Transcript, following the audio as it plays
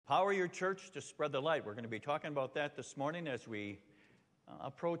Empower your church to spread the light. We're going to be talking about that this morning as we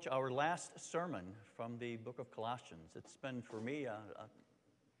approach our last sermon from the book of Colossians. It's been, for me,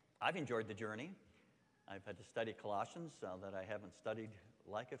 I've enjoyed the journey. I've had to study Colossians that I haven't studied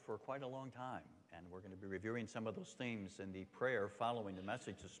like it for quite a long time. And we're going to be reviewing some of those themes in the prayer following the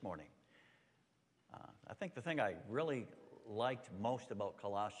message this morning. I think the thing I really liked most about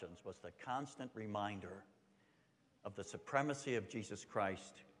Colossians was the constant reminder of the supremacy of Jesus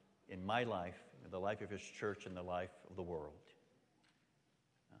Christ in my life, in the life of his church, and the life of the world.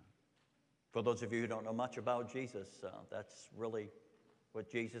 For those of you who don't know much about Jesus, that's really what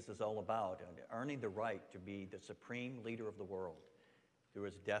Jesus is all about, and earning the right to be the supreme leader of the world through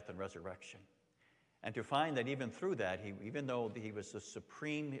his death and resurrection. And to find that even through that, even though he was the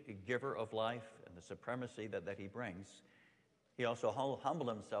supreme giver of life and the supremacy that he brings, he also humbled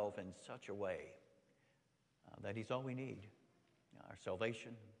himself in such a way that he's all we need. Our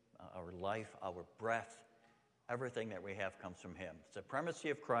salvation, our life, our breath, everything that we have comes from him. Supremacy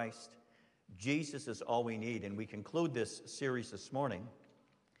of Christ, Jesus is all we need. And we conclude this series this morning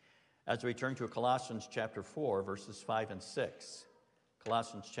as we turn to Colossians chapter 4, verses 5 and 6.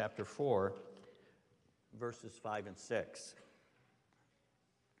 Colossians chapter 4, verses 5 and 6.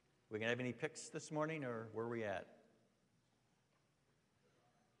 We going to have any picks this morning, or where are we at?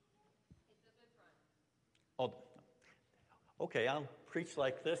 Oh, okay, I'll preach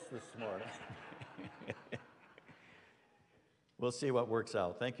like this morning. We'll see what works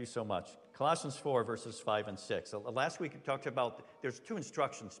out. Thank you so much. Colossians 4, verses 5 and 6. Last week we talked about, there's two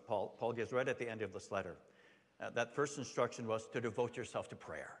instructions Paul gives right at the end of this letter. That first instruction was to devote yourself to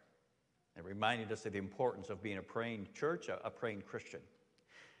prayer. It reminded us of the importance of being a praying church, a praying Christian.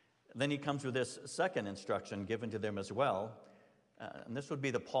 Then he comes with this second instruction given to them as well. And this would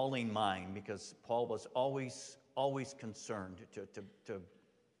be the Pauline mind, because Paul was always concerned to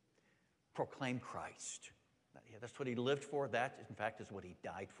proclaim Christ. That's what he lived for. That, in fact, is what he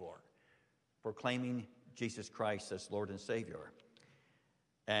died for. Proclaiming Jesus Christ as Lord and Savior.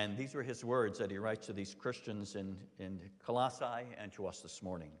 And these are his words that he writes to these Christians in Colossae and to us this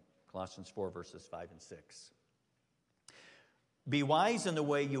morning. Colossians 4, verses 5 and 6. Be wise in the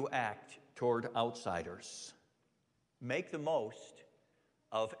way you act toward outsiders. Make the most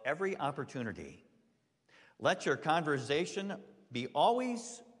of every opportunity. Let your conversation be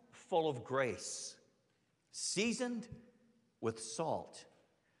always full of grace, seasoned with salt,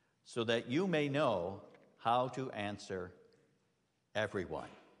 so that you may know how to answer everyone.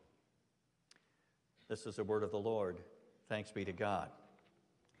 This is the word of the Lord. Thanks be to God.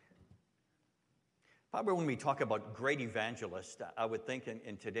 Probably when we talk about great evangelists, I would think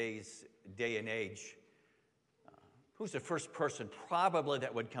in today's day and age, who's the first person probably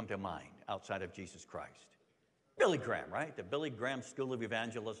that would come to mind outside of Jesus Christ? Billy Graham, right? The Billy Graham School of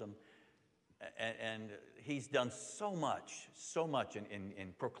Evangelism. And he's done so much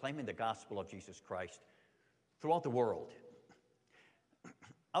in proclaiming the gospel of Jesus Christ throughout the world.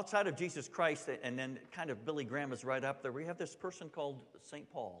 Outside of Jesus Christ, and then kind of Billy Graham is right up there, we have this person called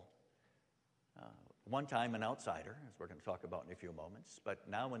St. Paul. One time an outsider, as we're going to talk about in a few moments, but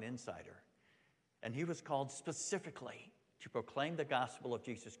now an insider. And he was called specifically to proclaim the gospel of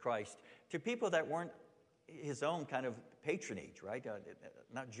Jesus Christ to people that weren't his own kind of patronage, right?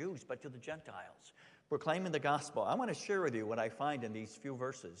 Not Jews, but to the Gentiles. Proclaiming the gospel. I want to share with you what I find in these few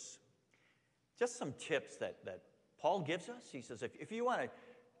verses. Just some tips that Paul gives us. He says, if you want to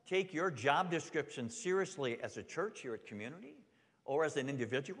take your job description seriously as a church here at Community or as an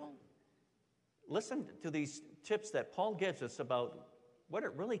individual, listen to these tips that Paul gives us about what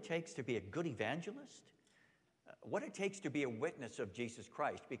it really takes to be a good evangelist, what it takes to be a witness of Jesus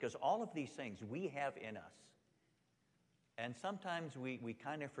Christ, because all of these things we have in us. And sometimes we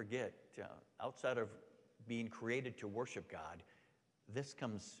kind of forget, outside of being created to worship God, this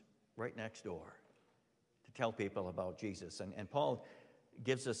comes right next door to tell people about Jesus. And Paul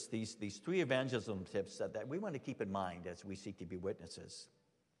gives us these three evangelism tips that we want to keep in mind as we seek to be witnesses.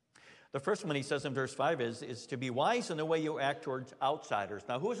 The first one he says in verse 5 is to be wise in the way you act towards outsiders.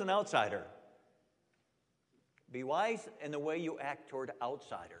 Now, who's an outsider? Be wise in the way you act toward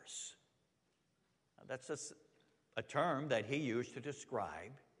outsiders. Now, that's just a term that he used to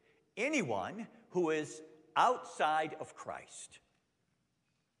describe anyone who is outside of Christ.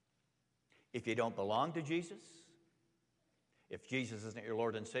 If you don't belong to Jesus, if Jesus isn't your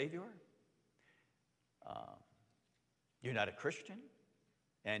Lord and Savior, you're not a Christian.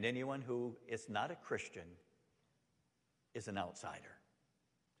 And anyone who is not a Christian is an outsider.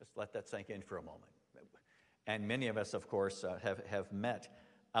 Just let that sink in for a moment. And many of us, of course, have met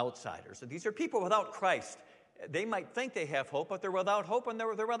outsiders. So these are people without Christ. They might think they have hope, but they're without hope and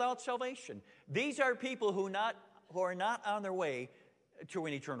they're without salvation. These are people who are not on their way to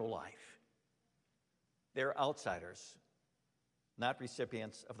an eternal life. They're outsiders, not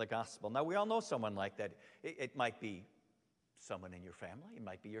recipients of the gospel. Now, we all know someone like that. It might be someone in your family. It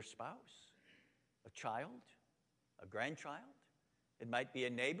might be your spouse, a child, a grandchild. It might be a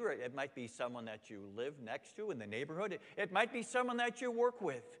neighbor. It might be someone that you live next to in the neighborhood. It might be someone that you work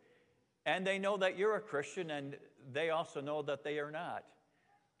with. And they know that you're a Christian, and they also know that they are not.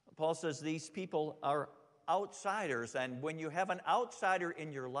 Paul says these people are outsiders, and when you have an outsider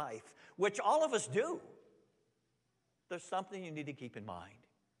in your life, which all of us do, there's something you need to keep in mind.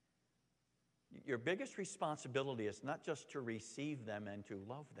 Your biggest responsibility is not just to receive them and to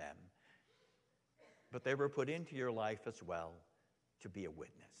love them, but they were put into your life as well to be a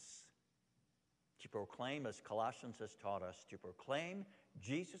witness. To proclaim, as Colossians has taught us, to proclaim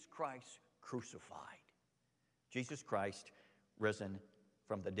Jesus Christ crucified. Jesus Christ risen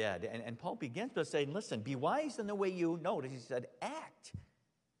from the dead. And Paul begins by saying, listen, be wise in the way you notice. He said, act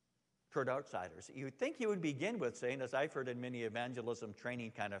toward outsiders. You would think he would begin with saying, as I've heard in many evangelism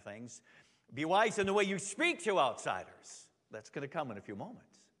training kind of things, be wise in the way you speak to outsiders. That's going to come in a few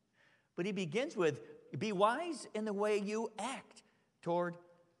moments. But he begins with, be wise in the way you act toward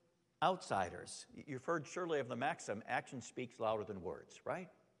outsiders. You've heard surely of the maxim, action speaks louder than words, right?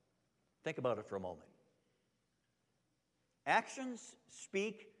 Think about it for a moment. Actions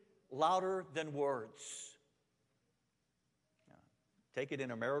speak louder than words. Take it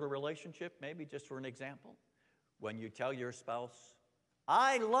in a marital relationship, maybe just for an example. When you tell your spouse,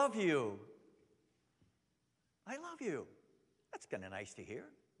 I love you. I love you. That's kind of nice to hear.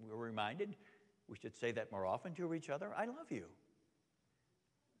 We're reminded we should say that more often to each other. I love you.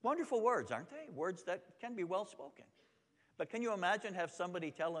 Wonderful words, aren't they? Words that can be well spoken. But can you imagine have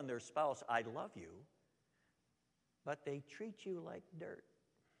somebody telling their spouse, I love you, but they treat you like dirt?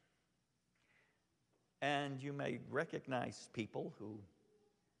 And you may recognize people who,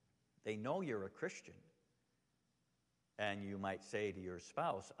 they know you're a Christian, and you might say to your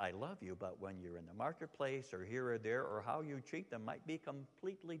spouse, I love you, but when you're in the marketplace or here or there, or how you treat them might be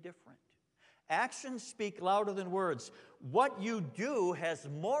completely different. Actions speak louder than words. What you do has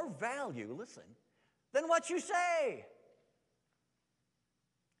more value, listen, than what you say.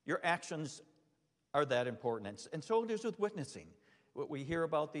 Your actions are that important. And so it is with witnessing. We hear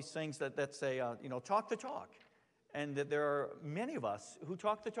about these things that say, talk the talk. And that there are many of us who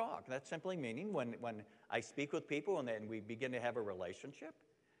talk the talk. That's simply meaning when I speak with people and then we begin to have a relationship,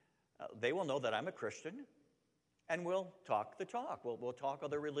 they will know that I'm a Christian. And we'll talk the talk. We'll talk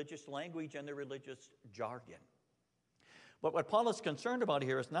of the religious language and the religious jargon. But what Paul is concerned about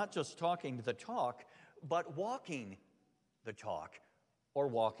here is not just talking the talk, but walking the talk or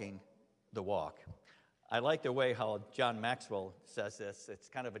walking the walk. I like the way how John Maxwell says this. It's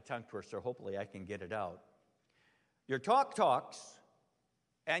kind of a tongue twister. Hopefully I can get it out. Your talk talks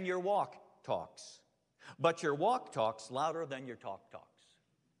and your walk talks, but your walk talks louder than your talk talks.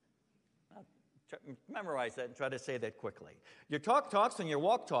 Memorize that and try to say that quickly. Your talk talks and your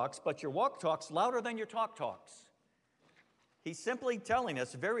walk talks, but your walk talks louder than your talk talks. He's simply telling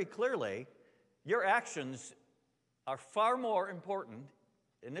us very clearly, your actions are far more important,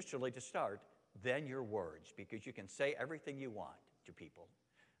 initially to start, than your words, because you can say everything you want to people,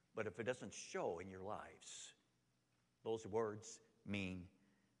 but if it doesn't show in your lives, those words mean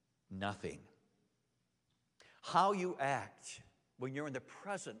nothing. How you act when you're in the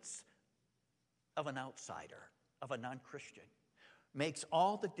presence of an outsider, of a non-Christian, makes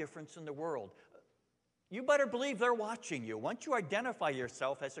all the difference in the world. You better believe they're watching you. Once you identify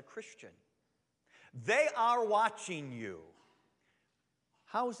yourself as a Christian, they are watching you.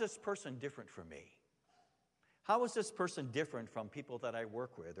 How is this person different from me? How is this person different from people that I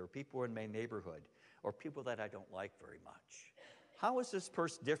work with or people in my neighborhood or people that I don't like very much? How is this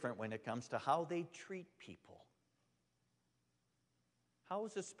person different when it comes to how they treat people? How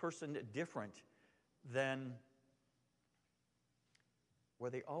is this person different than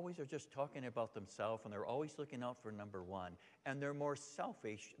where they always are just talking about themselves and they're always looking out for number one and they're more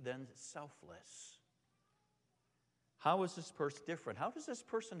selfish than selfless? How is this person different? How does this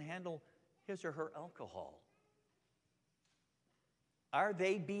person handle his or her alcohol? Are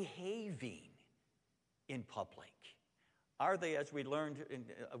they behaving in public? Are they, as we learned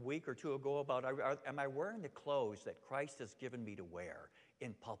a week or two ago about, am I wearing the clothes that Christ has given me to wear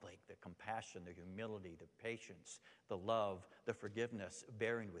in public? The compassion, the humility, the patience, the love, the forgiveness,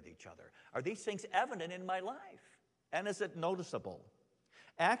 bearing with each other. Are these things evident in my life? And is it noticeable?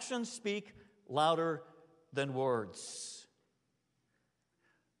 Actions speak louder than words.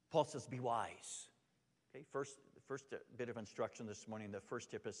 Paul says, be wise. Okay, the first bit of instruction this morning, the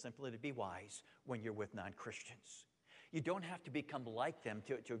first tip is simply to be wise when you're with non-Christians. You don't have to become like them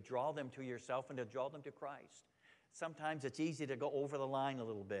to draw them to yourself and to draw them to Christ. Sometimes it's easy to go over the line a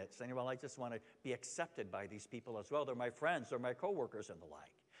little bit, saying, well, I just want to be accepted by these people as well. They're my friends, they're my coworkers and the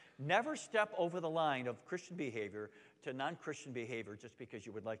like. Never step over the line of Christian behavior to non-Christian behavior just because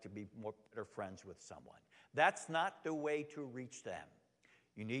you would like to be better friends with someone. That's not the way to reach them.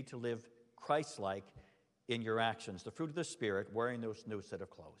 You need to live Christ-like in your actions, the fruit of the Spirit, wearing those new set of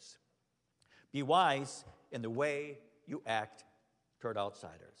clothes. Be wise in the way you act toward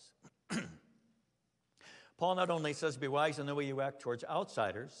outsiders. Paul not only says be wise in the way you act towards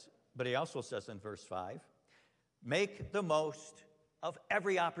outsiders, but he also says in verse 5, make the most of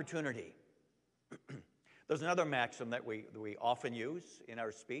every opportunity. There's another maxim that we often use in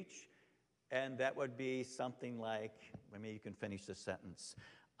our speech, and that would be something like, maybe you can finish this sentence.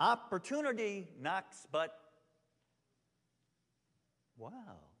 Opportunity knocks, but, wow,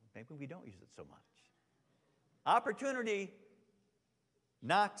 maybe we don't use it so much. Opportunity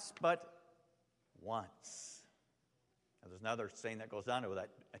knocks but once. Now, there's another saying that goes on with that.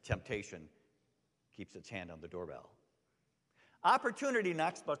 A temptation keeps its hand on the doorbell. Opportunity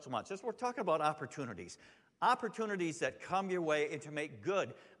knocks but once. We're talking about opportunities. Opportunities that come your way and to make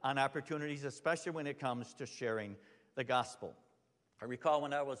good on opportunities, especially when it comes to sharing the gospel. I recall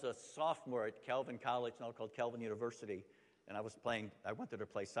when I was a sophomore at Calvin College, now called Calvin University, and I went there to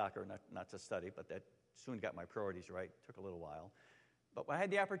play soccer, not to study, but that soon got my priorities right. It took a little while. But I had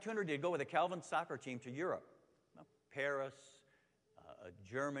the opportunity to go with a Calvin soccer team to Europe, Paris,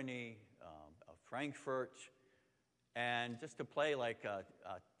 Germany, Frankfurt, and just to play like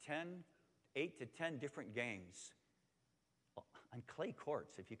 8 to 10 different games on clay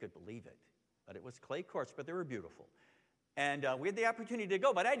courts, if you could believe it. But it was clay courts, but they were beautiful. And we had the opportunity to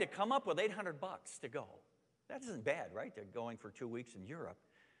go, but I had to come up with $800 to go. That isn't bad, right? They're going for 2 weeks in Europe.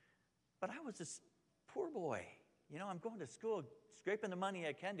 But I was this poor boy. You know, I'm going to school, scraping the money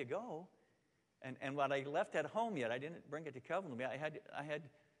I can to go. And when I left at home yet, I didn't bring it to Calvin with me. I had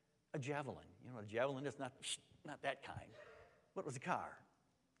a javelin. You know, a javelin is not that kind. But it was a car.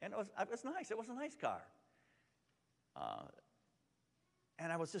 And it was nice. It was a nice car.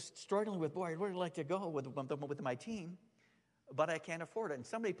 And I was just struggling with, boy, I'd really like to go with my team, but I can't afford it. And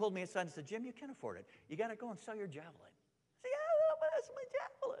somebody pulled me aside and said, Jim, you can't afford it. You got to go and sell your javelin. I said, yeah, but that's my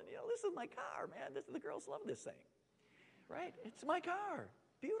javelin. You know, this is my car, man. The girls love this thing. Right? It's my car.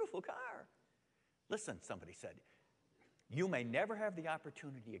 Beautiful car. Listen, somebody said, you may never have the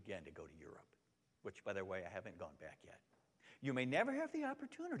opportunity again to go to Europe, which, by the way, I haven't gone back yet. You may never have the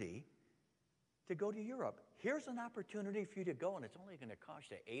opportunity to go to Europe. Here's an opportunity for you to go, and it's only going to cost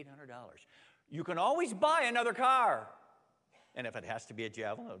you $800. You can always buy another car. And if it has to be a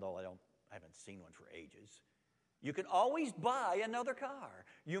Javelin, although I haven't seen one for ages, you can always buy another car.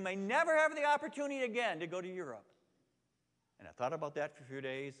 You may never have the opportunity again to go to Europe. And I thought about that for a few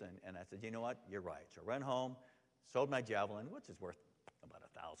days, and I said, you know what? You're right. So I went home, sold my Javelin, which is worth about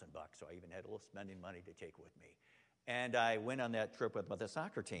 $1,000, so I even had a little spending money to take with me. And I went on that trip with the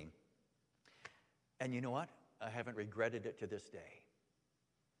soccer team. And you know what? I haven't regretted it to this day.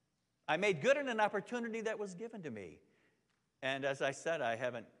 I made good on an opportunity that was given to me. And as I said, I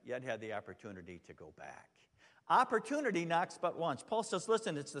haven't yet had the opportunity to go back. Opportunity knocks but once. Paul says,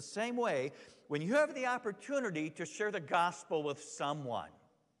 listen, it's the same way when you have the opportunity to share the gospel with someone.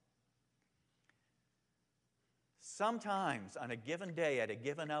 Sometimes on a given day, at a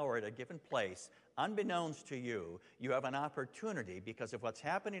given hour, at a given place, unbeknownst to you, you have an opportunity because of what's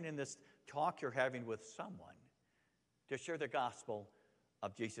happening in this talk you're having with someone to share the gospel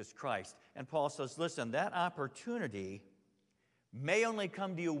of Jesus Christ. And Paul says, listen, that opportunity may only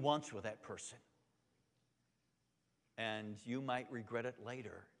come to you once with that person. And you might regret it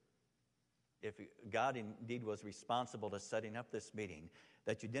later. If God indeed was responsible to setting up this meeting,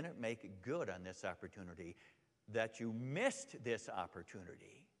 that you didn't make good on this opportunity, that you missed this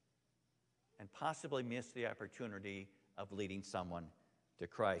opportunity, and possibly missed the opportunity of leading someone to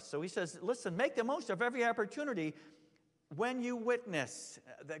Christ. So he says, listen, make the most of every opportunity when you witness.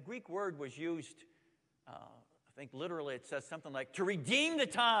 The Greek word was used, I think literally it says something like, to redeem the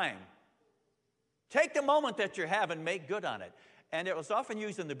time. Take the moment that you have and make good on it. And it was often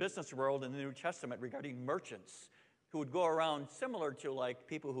used in the business world in the New Testament regarding merchants who would go around similar to like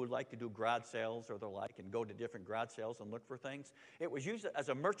people who would like to do garage sales or the like and go to different garage sales and look for things. It was used as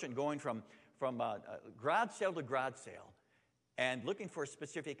a merchant going from garage sale to garage sale. and looking for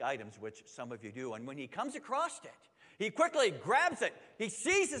specific items, which some of you do. And when he comes across it, he quickly grabs it, he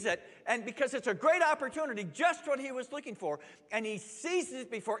seizes it, and because it's a great opportunity, just what he was looking for, and he seizes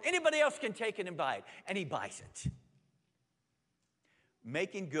it before anybody else can take it and buy it, and he buys it.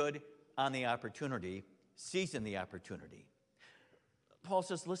 Making good on the opportunity, seizing the opportunity. Paul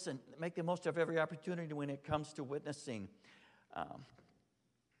says, listen, make the most of every opportunity when it comes to witnessing.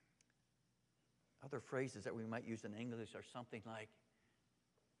 Other phrases that we might use in English are something like,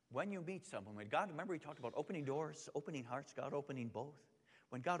 when you meet someone, when God, remember he talked about opening doors, opening hearts, God opening both.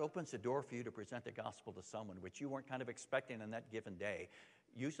 When God opens the door for you to present the gospel to someone, which you weren't kind of expecting on that given day,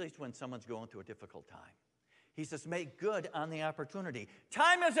 usually it's when someone's going through a difficult time. He says, make good on the opportunity.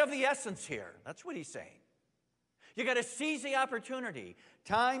 Time is of the essence here. That's what he's saying. You got to seize the opportunity.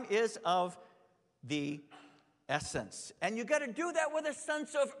 Time is of the essence. And you got to do that with a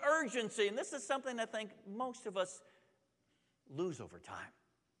sense of urgency. And this is something I think most of us lose over time.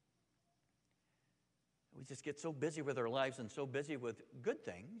 We just get so busy with our lives and so busy with good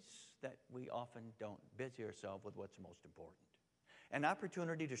things that we often don't busy ourselves with what's most important. An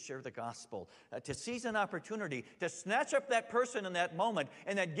opportunity to share the gospel, to seize an opportunity, to snatch up that person in that moment.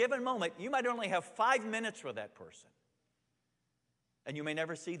 In that given moment, you might only have 5 minutes with that person. And you may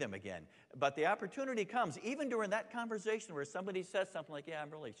never see them again. But the opportunity comes, even during that conversation where somebody says something like, yeah,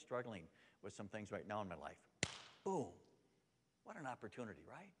 I'm really struggling with some things right now in my life. Boom. What an opportunity,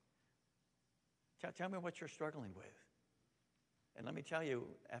 right? Tell me what you're struggling with. And let me tell you,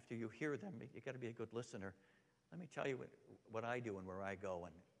 after you hear them, you've got to be a good listener. Let me tell you what I do and where I go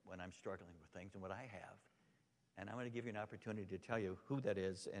and when I'm struggling with things and what I have. And I'm going to give you an opportunity to tell you who that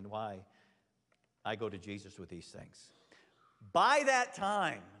is and why I go to Jesus with these things. By that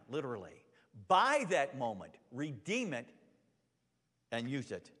time, literally, by that moment, redeem it and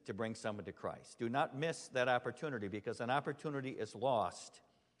use it to bring someone to Christ. Do not miss that opportunity, because an opportunity is lost,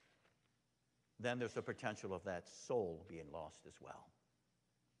 then there's the potential of that soul being lost as well.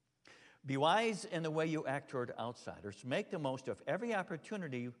 Be wise in the way you act toward outsiders. Make the most of every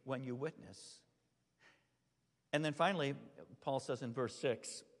opportunity when you witness. And then finally, Paul says in verse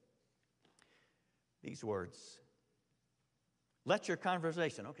 6, these words, let your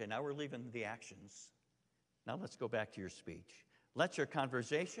conversation, okay, now we're leaving the actions. Now let's go back to your speech. Let your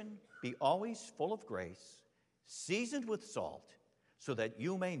conversation be always full of grace, seasoned with salt, so that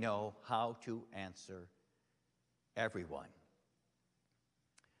you may know how to answer everyone.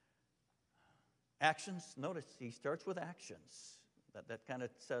 Actions, notice he starts with actions. That kind of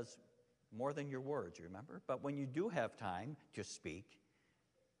says more than your words, remember? But when you do have time to speak,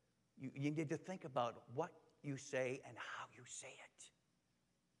 you need to think about what you say and how you say it.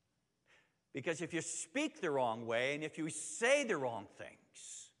 Because if you speak the wrong way and if you say the wrong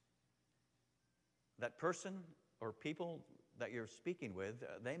things, that person or people that you're speaking with,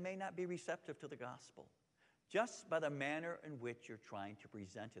 they may not be receptive to the gospel. Just by the manner in which you're trying to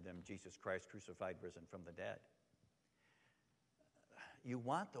present to them Jesus Christ crucified, risen from the dead. You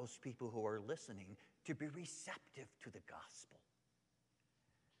want those people who are listening to be receptive to the gospel.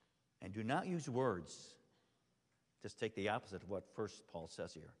 And do not use words. Just take the opposite of what first Paul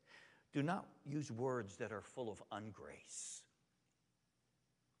says here. Do not use words that are full of ungrace.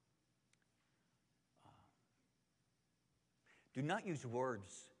 Do not use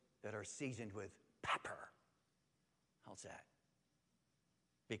words that are seasoned with pepper. How's that?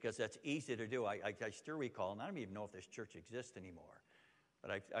 Because that's easy to do. I still recall, and I don't even know if this church exists anymore,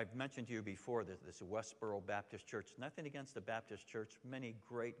 but I've mentioned to you before that this Westboro Baptist Church. Nothing against the Baptist Church. Many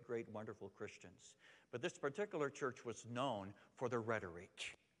great, wonderful Christians. But this particular church was known for their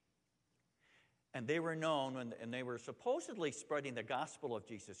rhetoric. And they were known, and they were supposedly spreading the gospel of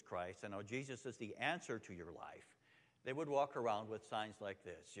Jesus Christ, and how Jesus is the answer to your life. They would walk around with signs like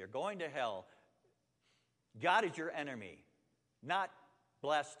this. You're going to hell. God is your enemy. Not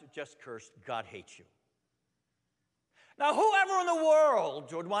blessed, just cursed. God hates you. Now, whoever in the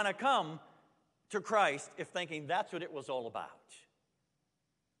world would want to come to Christ if thinking that's what it was all about?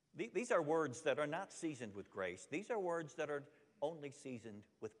 These are words that are not seasoned with grace. These are words that are only seasoned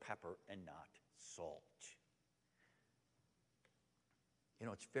with pepper and not salt. You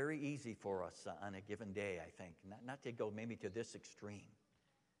know, it's very easy for us on a given day, I think, not to go maybe to this extreme.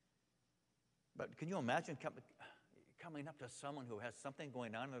 But can you imagine coming up to someone who has something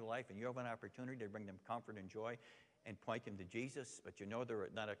going on in their life and you have an opportunity to bring them comfort and joy and point them to Jesus, but you know they're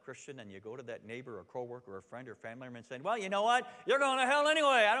not a Christian, and you go to that neighbor or coworker or a friend or family member and say, well, you know what? You're going to hell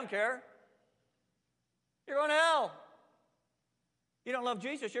anyway. I don't care. You're going to hell. You don't love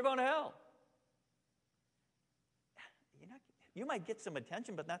Jesus, you're going to hell. You might get some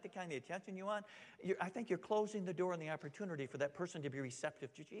attention, but not the kind of attention you want. I think you're closing the door and the opportunity for that person to be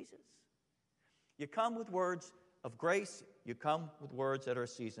receptive to Jesus. You come with words of grace. You come with words that are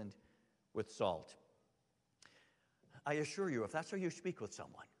seasoned with salt. I assure you, if that's how you speak with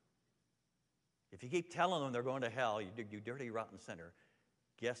someone, if you keep telling them they're going to hell, you dirty, rotten sinner,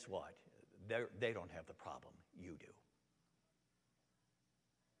 guess what? They don't have the problem. You do.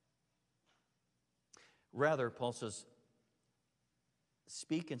 Rather, Paul says,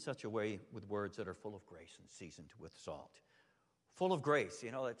 speak in such a way with words that are full of grace and seasoned with salt. Full of grace,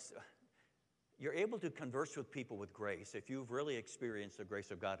 you're able to converse with people with grace if you've really experienced the grace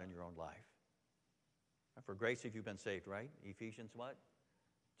of God in your own life. For grace have you been saved, right? Ephesians what?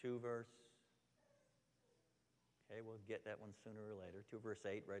 2 verse. Okay, we'll get that one sooner or later. 2 verse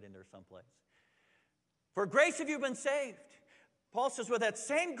 8, right in there someplace. For grace have you been saved. Paul says, with that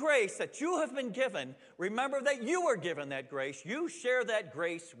same grace that you have been given, remember that you were given that grace. You share that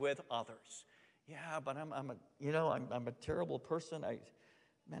grace with others. Yeah, but I'm a terrible person.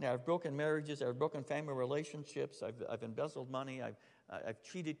 I've broken marriages. I've broken family relationships. I've embezzled money. I've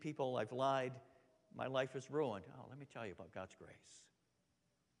cheated people. I've lied. My life is ruined. Oh, let me tell you about God's grace.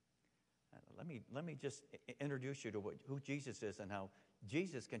 Let me just introduce you to who Jesus is and how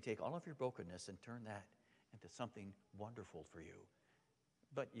Jesus can take all of your brokenness and turn that into something wonderful for you.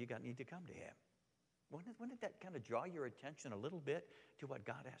 But you need to come to him. Wouldn't that kind of draw your attention a little bit to what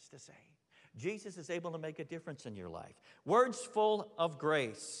God has to say? Jesus is able to make a difference in your life. Words full of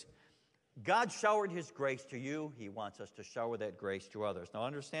grace. God showered his grace to you. He wants us to shower that grace to others. Now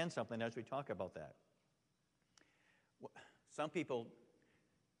understand something as we talk about that. Some people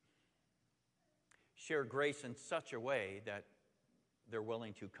share grace in such a way that they're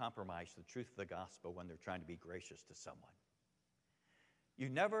willing to compromise the truth of the gospel when they're trying to be gracious to someone. You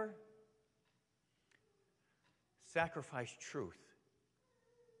never sacrifice truth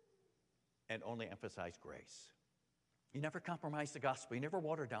and only emphasize grace. You never compromise the gospel. You never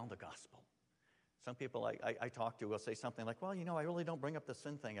water down the gospel. Some people I talk to will say something like, well, I really don't bring up the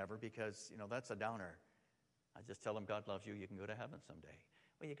sin thing ever because, that's a downer. I just tell them God loves you. You can go to heaven someday.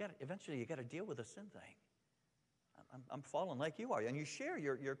 Well, eventually you got to deal with the sin thing. I'm fallen like you are. And you share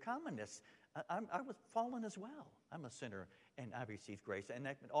your commonness. I was fallen as well. I'm a sinner, and I received grace, and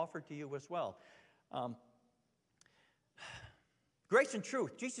that's been offered to you as well. Grace and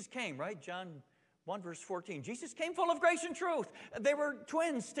truth. Jesus came, right? John 1, verse 14. Jesus came full of grace and truth. They were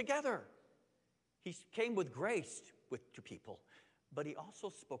twins together. He came with grace to people, but he also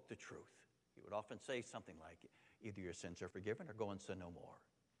spoke the truth. He would often say something like, either your sins are forgiven or go and sin no more.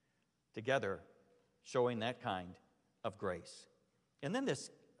 Together, showing that kind of grace. And then it's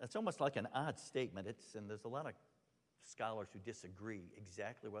almost like an odd statement. And there's a lot of scholars who disagree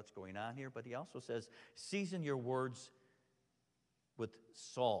exactly what's going on here, but he also says, season your words with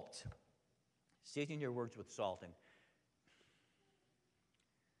salt. Season your words with salt. And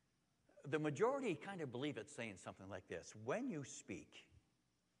the majority kind of believe it's saying something like this. When you speak,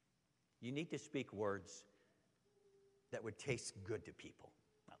 you need to speak words that would taste good to people.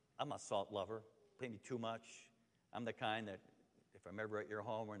 Now, I'm a salt lover, maybe too much. I'm the kind that if I'm ever at your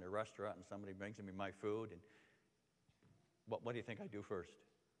home or in a restaurant and somebody brings me my food, and what do you think I do first?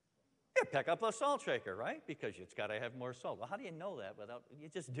 Yeah, pick up a salt shaker, right? Because it's got to have more salt. Well, how do you know that without, you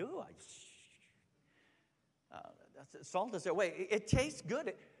just do. Salt is that way. It tastes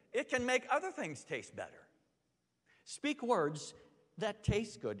good. It can make other things taste better. Speak words that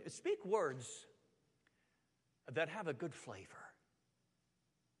taste good. Speak words that have a good flavor.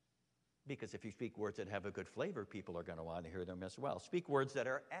 Because if you speak words that have a good flavor, people are going to want to hear them as well. Speak words that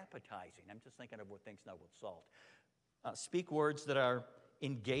are appetizing. I'm just thinking of what things now with salt. Speak words that are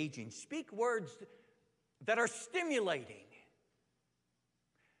engaging. Speak words that are stimulating.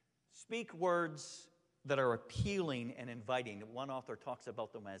 Speak words that are appealing and inviting. One author talks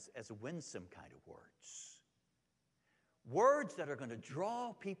about them as winsome kind of words. Words that are going to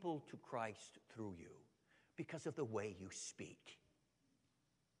draw people to Christ through you because of the way you speak.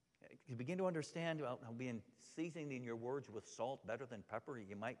 You begin to understand how being seasoning your words with salt better than pepper,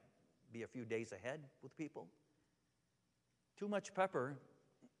 you might be a few days ahead with people. Too much pepper,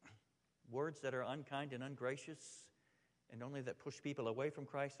 words that are unkind and ungracious, and only that push people away from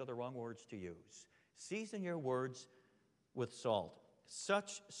Christ are the wrong words to use. Season your words with salt.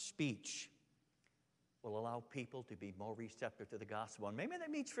 Such speech will allow people to be more receptive to the gospel. And maybe that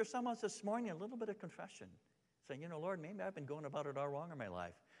means for some of us this morning a little bit of confession. Saying, Lord, maybe I've been going about it all wrong in my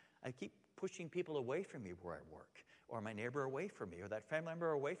life. I keep pushing people away from me where I work, or my neighbor away from me, or that family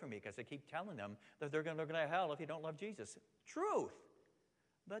member away from me because I keep telling them that they're going to go to hell if you don't love Jesus. Truth.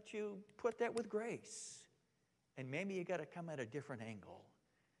 But you put that with grace. And maybe you got to come at a different angle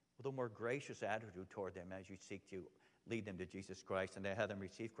with a more gracious attitude toward them as you seek to lead them to Jesus Christ and to have them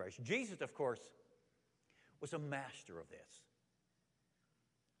receive Christ. Jesus, of course, was a master of this.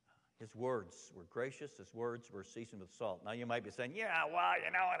 His words were gracious. His words were seasoned with salt. Now you might be saying, yeah, well,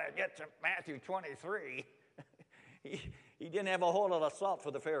 you know, when I get to Matthew 23, he didn't have a whole lot of salt for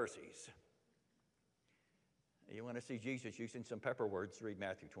the Pharisees. You want to see Jesus using some pepper words, read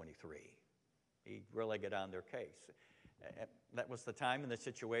Matthew 23. He really get on their case. That was the time and the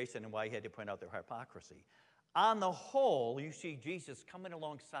situation and why he had to point out their hypocrisy. On the whole, you see Jesus coming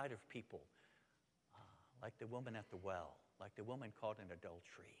alongside of people like the woman at the well, like the woman caught in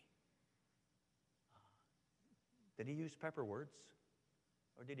adultery. Did he use pepper words?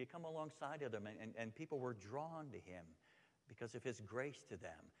 Or did he come alongside of them and people were drawn to him because of his grace to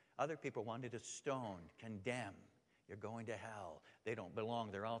them? Other people wanted to stone, condemn. You're going to hell. They don't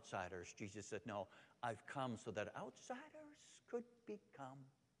belong. They're outsiders. Jesus said, no, I've come so that outsiders could become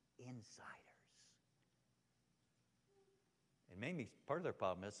insiders. And maybe part of their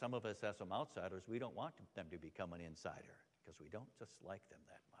problem is some of us have some outsiders. We don't want them to become an insider because we don't just like them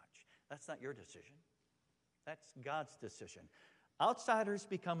that much. That's not your decision. That's God's decision. Outsiders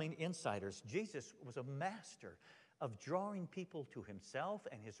becoming insiders. Jesus was a master of drawing people to himself,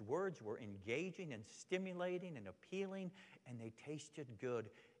 and his words were engaging and stimulating and appealing, and they tasted good.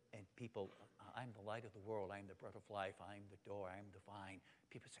 And people, I'm the light of the world, I'm the bread of life, I'm the door, I'm the vine.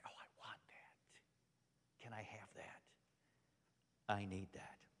 People say, oh, I want that. Can I have that? I need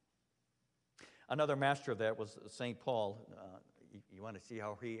that. Another master of that was St. Paul. You want to see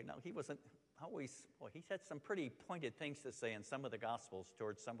how he wasn't always, well, he had some pretty pointed things to say in some of the Gospels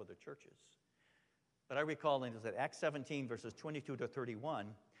towards some of the churches. But I recall in Acts 17, verses 22 to 31,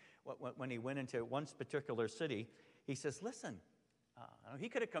 when he went into one particular city, he says, listen, he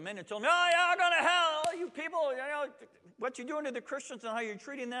could have come in and told me, oh, yeah, I'm going to hell, you people, you know, what you're doing to the Christians and how you're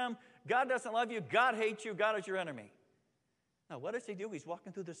treating them, God doesn't love you, God hates you, God is your enemy. Now, what does he do? He's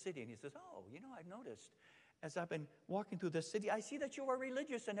walking through the city, and he says, oh, you know, I've noticed, as I've been walking through this city, I see that you are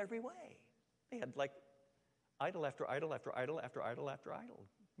religious in every way. They had like idol after idol after idol after idol after idol,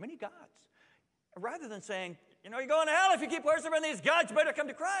 many gods. Rather than saying, you know, you're going to hell if you keep worshiping these gods, you better come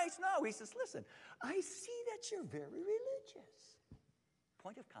to Christ. No, he says, listen, I see that you're very religious.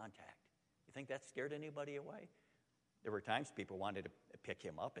 Point of contact. You think that scared anybody away? There were times people wanted to pick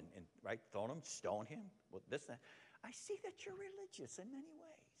him up and right, throw him, stone him, with this, that. I see that you're religious in many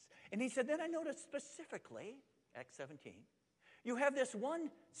ways. And he said, then I noticed specifically, Acts 17, you have this one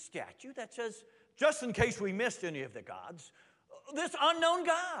statue that says, just in case we missed any of the gods, this unknown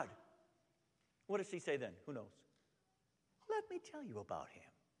God. What does he say then? Who knows? Let me tell you about him.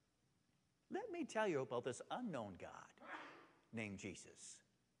 Let me tell you about this unknown God named Jesus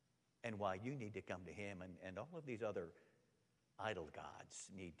and why you need to come to him and all of these other idol gods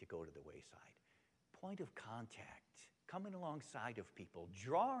need to go to the wayside. Point of contact, coming alongside of people,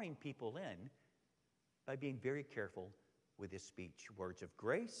 drawing people in by being very careful with his speech. Words of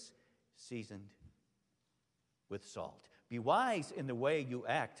grace seasoned with salt. Be wise in the way you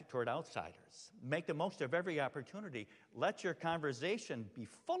act toward outsiders. Make the most of every opportunity. Let your conversation be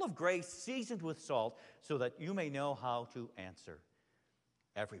full of grace, seasoned with salt, so that you may know how to answer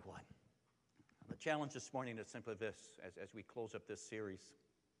everyone. The challenge this morning is simply this, as we close up this series.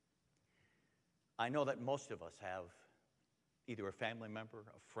 I know that most of us have either a family member,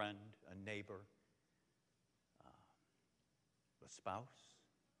 a friend, a neighbor, a spouse.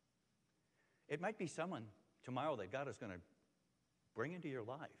 It might be someone tomorrow that God is going to bring into your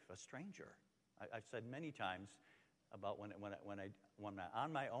life, a stranger. I've said many times about when I'm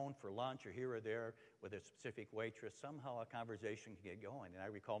on my own for lunch or here or there with a specific waitress, somehow a conversation can get going. And I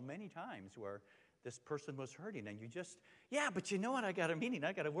recall many times where this person was hurting and you just, yeah, but you know what? I got a meeting.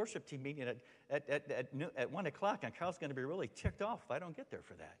 I got a worship team meeting at 1 o'clock and Carl's going to be really ticked off if I don't get there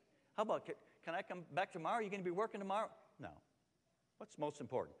for that. How about, can I come back tomorrow? Are you going to be working tomorrow? No. What's most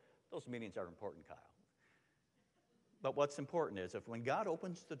important? Those meetings are important, Kyle. But what's important is if when God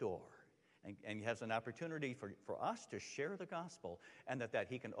opens the door and he has an opportunity for us to share the gospel and that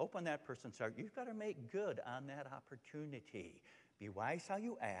he can open that person's heart, you've got to make good on that opportunity. Be wise how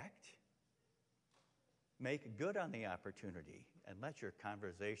you act. Make good on the opportunity and let your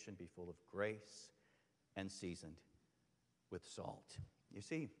conversation be full of grace and seasoned with salt. You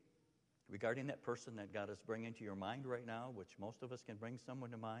see, regarding that person that God is bringing to your mind right now, which most of us can bring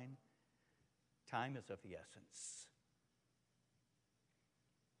someone to mind, time is of the essence.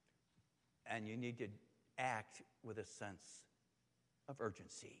 And you need to act with a sense of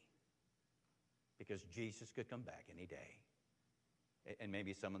urgency because Jesus could come back any day. And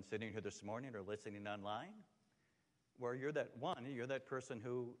maybe someone sitting here this morning or listening online, where you're that person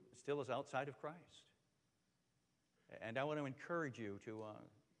who still is outside of Christ. And I want to encourage you to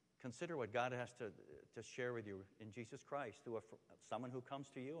consider what God has to share with you in Jesus Christ through someone who comes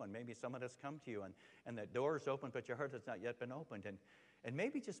to you, and maybe someone has come to you, and that door is open, but your heart has not yet been opened. And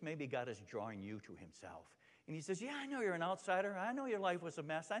maybe God is drawing you to himself. And he says, yeah, I know you're an outsider. I know your life was a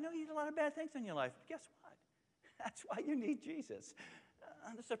mess. I know you did a lot of bad things in your life. But guess what? That's why you need Jesus.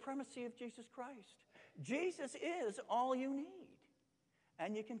 The supremacy of Jesus Christ. Jesus is all you need.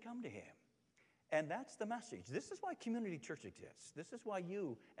 And you can come to him. And that's the message. This is why Community Church exists. This is why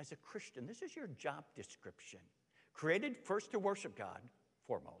you, as a Christian, this is your job description. Created first to worship God,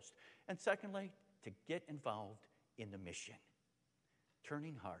 foremost. And secondly, to get involved in the mission.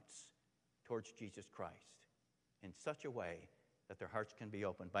 Turning hearts towards Jesus Christ in such a way that their hearts can be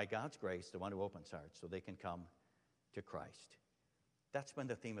opened by God's grace, the one who opens hearts, so they can come to Christ. That's been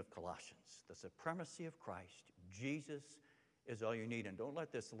the theme of Colossians, the supremacy of Christ. Jesus is all you need. And don't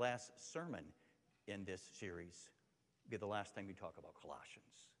let this last sermon in this series be the last time we talk about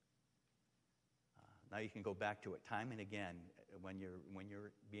Colossians. Now you can go back to it time and again when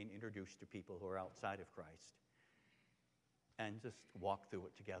you're being introduced to people who are outside of Christ, and just walk through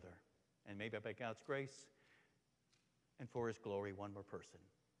it together. And maybe by God's grace and for his glory, one more person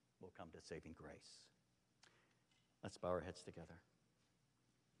will come to saving grace. Let's bow our heads together.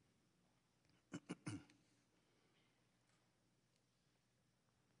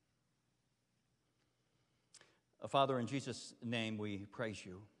 Father, in Jesus' name we praise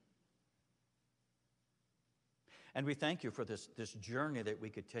you. And we thank you for this journey that we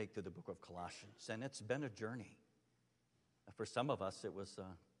could take through the book of Colossians. And it's been a journey. For some of us, it was,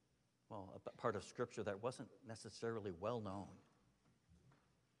 a part of Scripture that wasn't necessarily well known.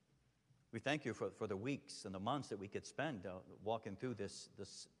 We thank you for the weeks and the months that we could spend walking through this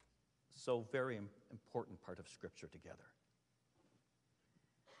so very important part of Scripture together.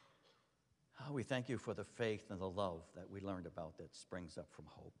 We thank you for the faith and the love that we learned about that springs up from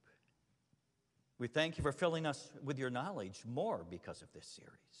hope. We thank you for filling us with your knowledge more because of this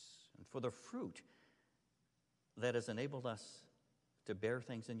series, and for the fruit that has enabled us to bear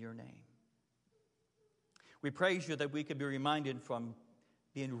things in your name. We praise you that we could be reminded from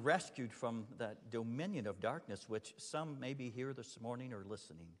being rescued from that dominion of darkness, which some maybe here this morning or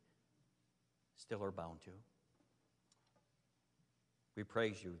listening still are bound to. We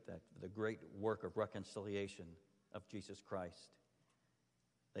praise you that the great work of reconciliation of Jesus Christ,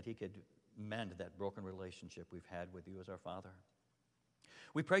 that he could mend that broken relationship we've had with you as our Father.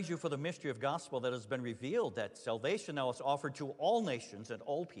 We praise you for the mystery of gospel that has been revealed, that salvation now is offered to all nations and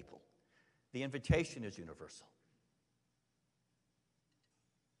all people. The invitation is universal.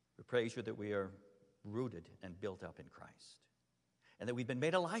 We praise you that we are rooted and built up in Christ, and that we've been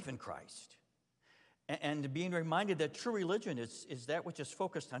made alive in Christ. And being reminded that true religion is that which is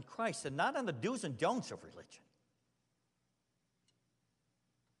focused on Christ and not on the do's and don'ts of religion.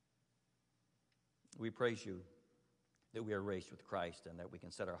 We praise you that we are raised with Christ and that we can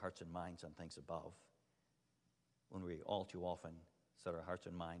set our hearts and minds on things above when we all too often set our hearts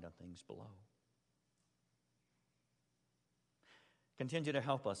and mind on things below. Continue to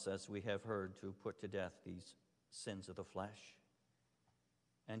help us, as we have heard, to put to death these sins of the flesh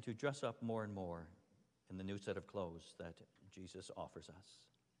and to dress up more and more in the new set of clothes that Jesus offers us.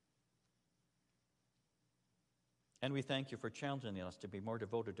 And we thank you for challenging us to be more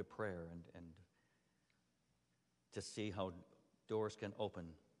devoted to prayer and to see how doors can open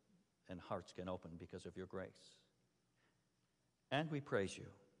and hearts can open because of your grace. And we praise you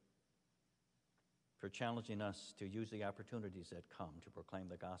for challenging us to use the opportunities that come to proclaim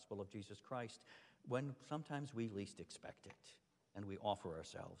the gospel of Jesus Christ when sometimes we least expect it, and we offer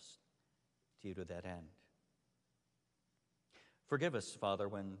ourselves to you to that end. Forgive us, Father,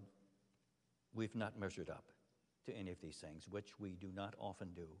 when we've not measured up to any of these things, which we do not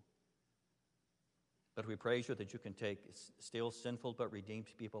often do. But we praise you that you can take still sinful but redeemed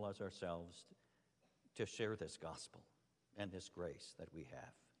people as ourselves to share this gospel and this grace that we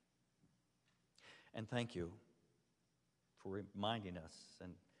have. And thank you for reminding us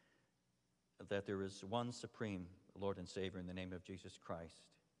and that there is one supreme Lord and Savior in the name of Jesus Christ,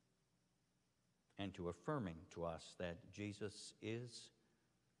 and to affirming to us that Jesus is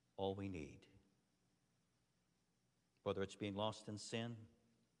all we need. Whether it's being lost in sin,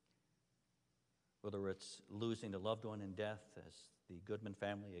 whether it's losing a loved one in death, as the Goodman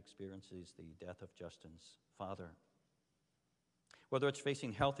family experiences the death of Justin's father, whether it's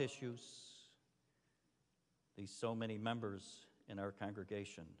facing health issues, these so many members in our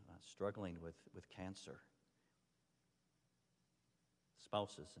congregation struggling with cancer,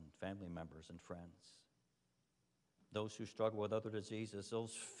 spouses and family members and friends. those who struggle with other diseases,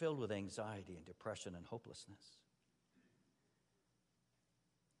 those filled with anxiety and depression and hopelessness.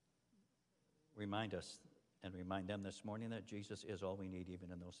 Remind us and remind them this morning that Jesus is all we need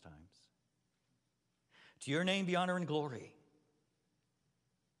even in those times. To your name be honor and glory,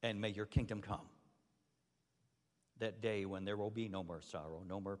 and may your kingdom come. That day when there will be no more sorrow,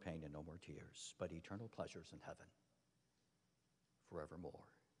 no more pain, and no more tears, but eternal pleasures in heaven forevermore.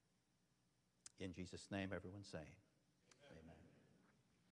 In Jesus' name, everyone saying,